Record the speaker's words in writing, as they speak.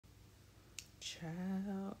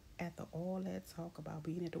Child, after all that talk about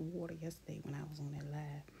being at the water yesterday when I was on that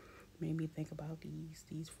live, made me think about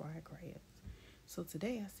these fried crabs. So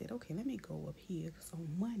today I said, okay, let me go up here because on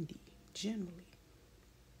Monday, generally,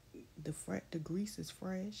 the grease is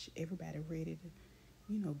fresh, everybody ready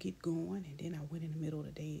to, get going. And then I went in the middle of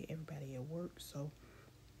the day, everybody at work, so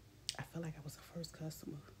I felt like I was the first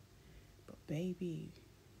customer. But baby,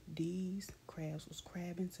 these crabs was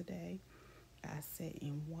crabbing today. I sat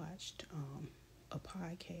and watched a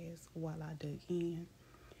podcast while I dug in,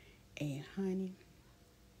 and honey,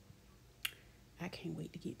 I can't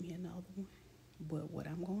wait to get me another one. But what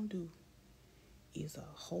I'm gonna do is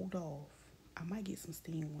hold off. I might get some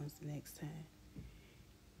steamed ones the next time,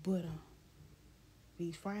 but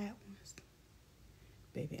these fried ones,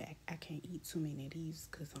 baby, I can't eat too many of these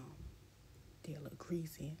because they're a little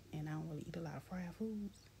greasy, and I don't really eat a lot of fried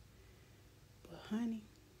foods. But honey,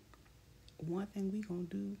 one thing we gonna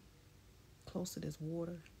do close to this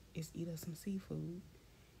water is eat us some seafood,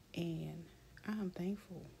 and I'm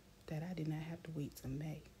thankful that I did not have to wait till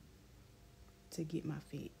May to get my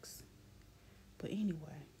fix. But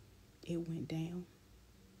anyway, it went down,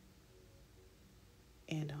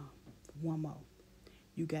 and one more.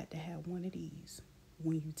 You got to have one of these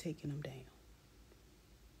when you taking them down.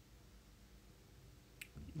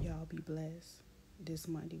 Y'all be blessed. This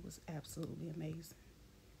Monday was absolutely amazing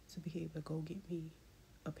to be able to go get me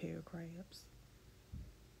a pair of crabs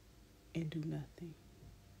and do nothing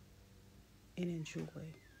and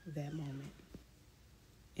enjoy that moment.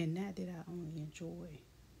 And not that I only enjoy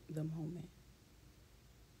the moment,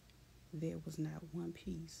 there was not one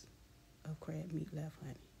piece of crab meat left,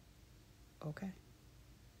 honey. Okay?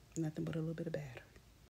 Nothing but a little bit of batter.